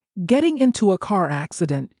Getting into a car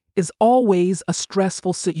accident is always a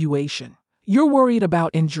stressful situation. You're worried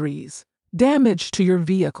about injuries, damage to your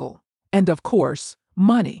vehicle, and of course,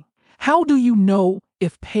 money. How do you know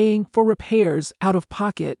if paying for repairs out of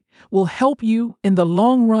pocket will help you in the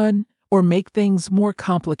long run or make things more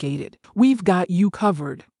complicated? We've got you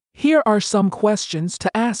covered. Here are some questions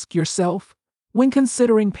to ask yourself when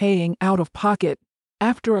considering paying out of pocket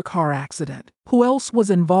after a car accident. Who else was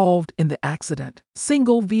involved in the accident?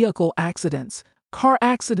 Single vehicle accidents. Car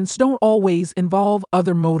accidents don't always involve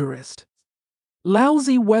other motorists.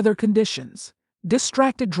 Lousy weather conditions,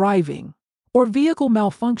 distracted driving, or vehicle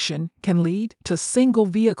malfunction can lead to single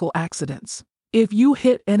vehicle accidents. If you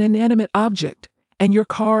hit an inanimate object and your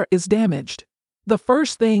car is damaged, the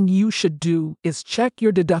first thing you should do is check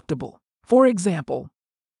your deductible. For example,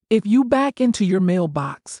 if you back into your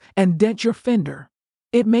mailbox and dent your fender,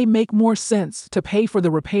 it may make more sense to pay for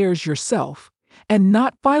the repairs yourself and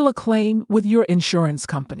not file a claim with your insurance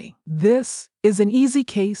company. This is an easy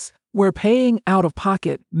case where paying out of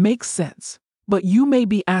pocket makes sense, but you may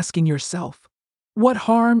be asking yourself, what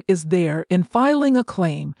harm is there in filing a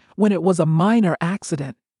claim when it was a minor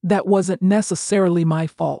accident that wasn't necessarily my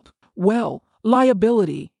fault? Well,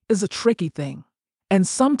 liability is a tricky thing, and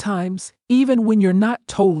sometimes, even when you're not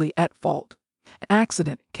totally at fault, an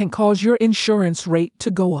accident can cause your insurance rate to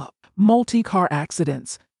go up. Multi-car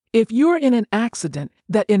accidents. If you're in an accident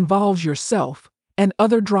that involves yourself and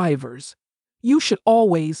other drivers, you should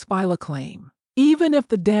always file a claim. Even if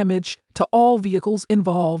the damage to all vehicles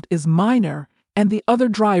involved is minor and the other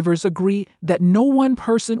drivers agree that no one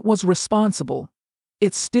person was responsible,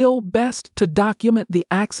 it's still best to document the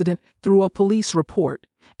accident through a police report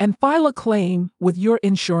and file a claim with your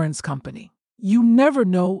insurance company. You never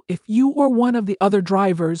know if you or one of the other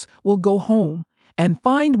drivers will go home and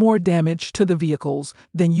find more damage to the vehicles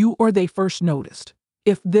than you or they first noticed.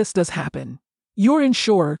 If this does happen, your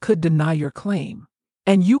insurer could deny your claim,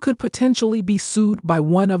 and you could potentially be sued by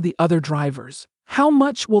one of the other drivers. How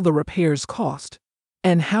much will the repairs cost?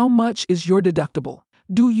 And how much is your deductible?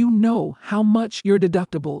 Do you know how much your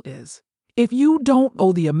deductible is? If you don't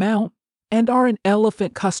owe the amount and are an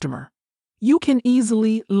Elephant customer, you can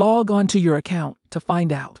easily log on to your account to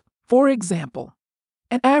find out. For example,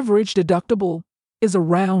 an average deductible is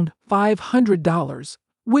around $500,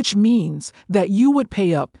 which means that you would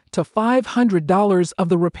pay up to $500 of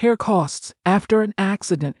the repair costs after an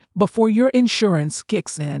accident before your insurance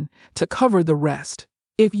kicks in to cover the rest.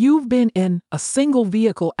 If you've been in a single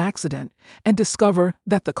vehicle accident and discover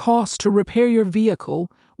that the cost to repair your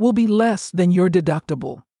vehicle will be less than your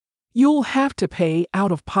deductible, you'll have to pay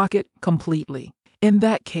out of pocket completely. In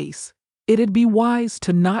that case, it'd be wise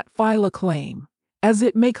to not file a claim, as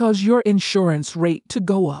it may cause your insurance rate to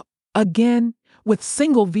go up. Again, with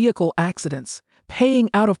single vehicle accidents, paying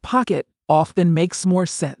out of pocket often makes more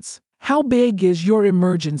sense. How big is your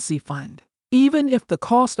emergency fund? Even if the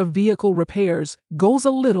cost of vehicle repairs goes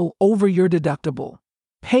a little over your deductible,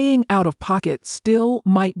 paying out of pocket still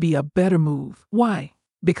might be a better move. Why?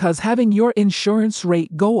 Because having your insurance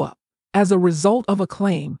rate go up as a result of a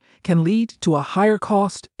claim can lead to a higher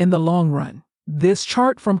cost in the long run. This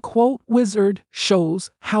chart from Quote Wizard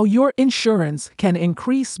shows how your insurance can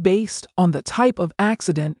increase based on the type of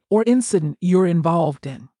accident or incident you're involved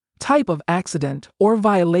in. Type of accident or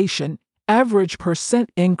violation: average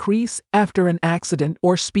percent increase after an accident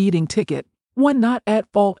or speeding ticket. 1 not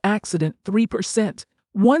at fault accident 3%.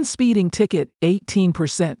 1 speeding ticket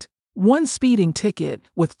 18%. 1 speeding ticket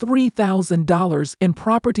with $3,000 in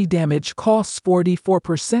property damage costs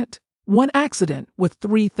 44%. 1 accident with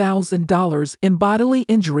 $3,000 in bodily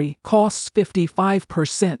injury costs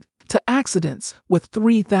 55%. To accidents with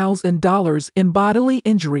 $3,000 in bodily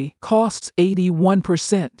injury costs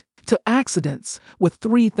 81%. To accidents with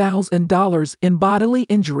 $3,000 in bodily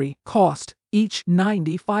injury cost each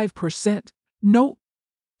 95%. Note: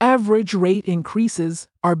 average rate increases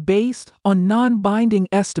are based on non-binding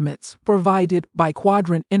estimates provided by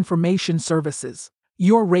Quadrant Information Services.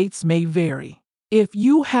 Your rates may vary. If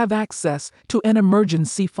you have access to an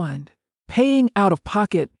emergency fund, paying out of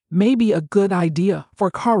pocket may be a good idea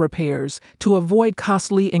for car repairs to avoid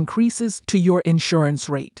costly increases to your insurance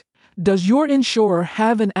rate. Does your insurer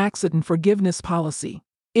have an accident forgiveness policy?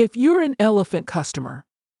 If you're an Elephant customer,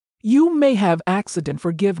 you may have accident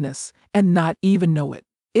forgiveness and not even know it.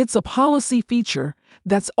 It's a policy feature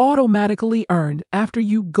that's automatically earned after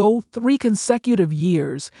you go 3 consecutive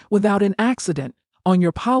years without an accident on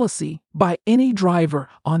your policy by any driver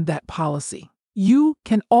on that policy. You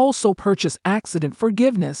can also purchase accident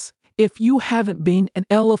forgiveness if you haven't been an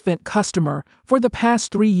Elephant customer for the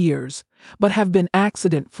past 3 years, but have been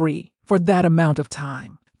accident-free for that amount of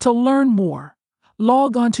time. To learn more,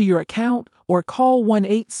 log on to your account or call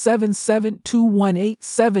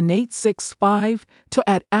 1-877-218-7865 to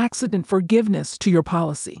add accident forgiveness to your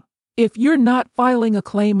policy. If you're not filing a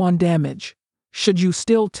claim on damage, should you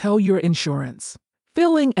still tell your insurance?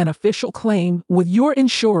 Filing an official claim with your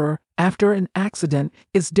insurer after an accident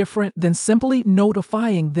is different than simply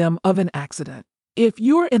notifying them of an accident. If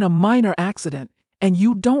you're in a minor accident and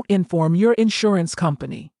you don't inform your insurance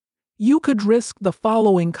company, you could risk the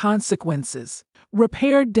following consequences.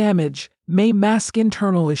 Repair damage may mask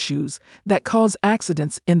internal issues that cause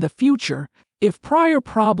accidents in the future. If prior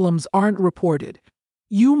problems aren't reported,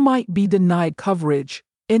 you might be denied coverage.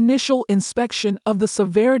 Initial inspection of the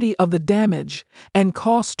severity of the damage and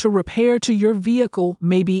cost to repair to your vehicle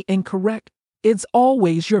may be incorrect. It's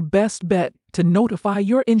always your best bet to notify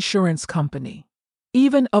your insurance company.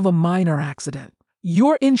 Even of a minor accident,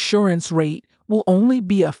 your insurance rate will only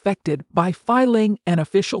be affected by filing an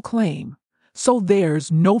official claim, so there's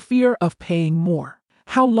no fear of paying more.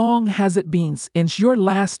 How long has it been since your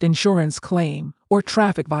last insurance claim or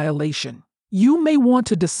traffic violation? You may want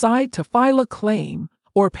to decide to file a claim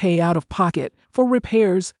or pay out of pocket for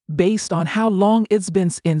repairs based on how long it's been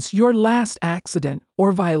since your last accident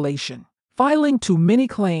or violation. Filing too many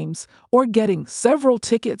claims or getting several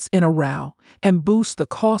tickets in a row and boost the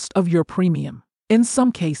cost of your premium. In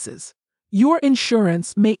some cases, your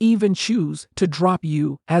insurance may even choose to drop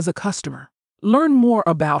you as a customer. Learn more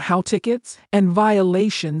about how tickets and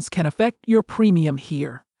violations can affect your premium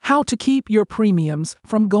here. How to keep your premiums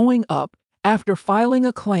from going up after filing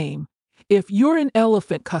a claim. If you're an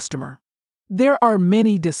Elephant customer, there are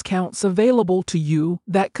many discounts available to you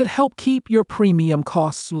that could help keep your premium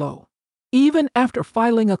costs low. Even after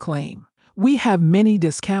filing a claim, we have many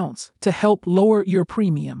discounts to help lower your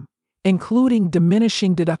premium, including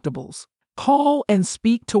diminishing deductibles. Call and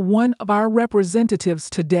speak to one of our representatives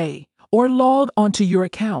today or log onto your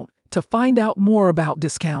account to find out more about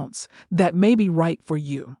discounts that may be right for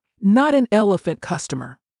you. Not an Elephant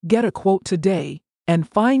customer. Get a quote today and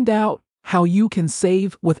find out how you can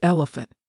save with Elephant.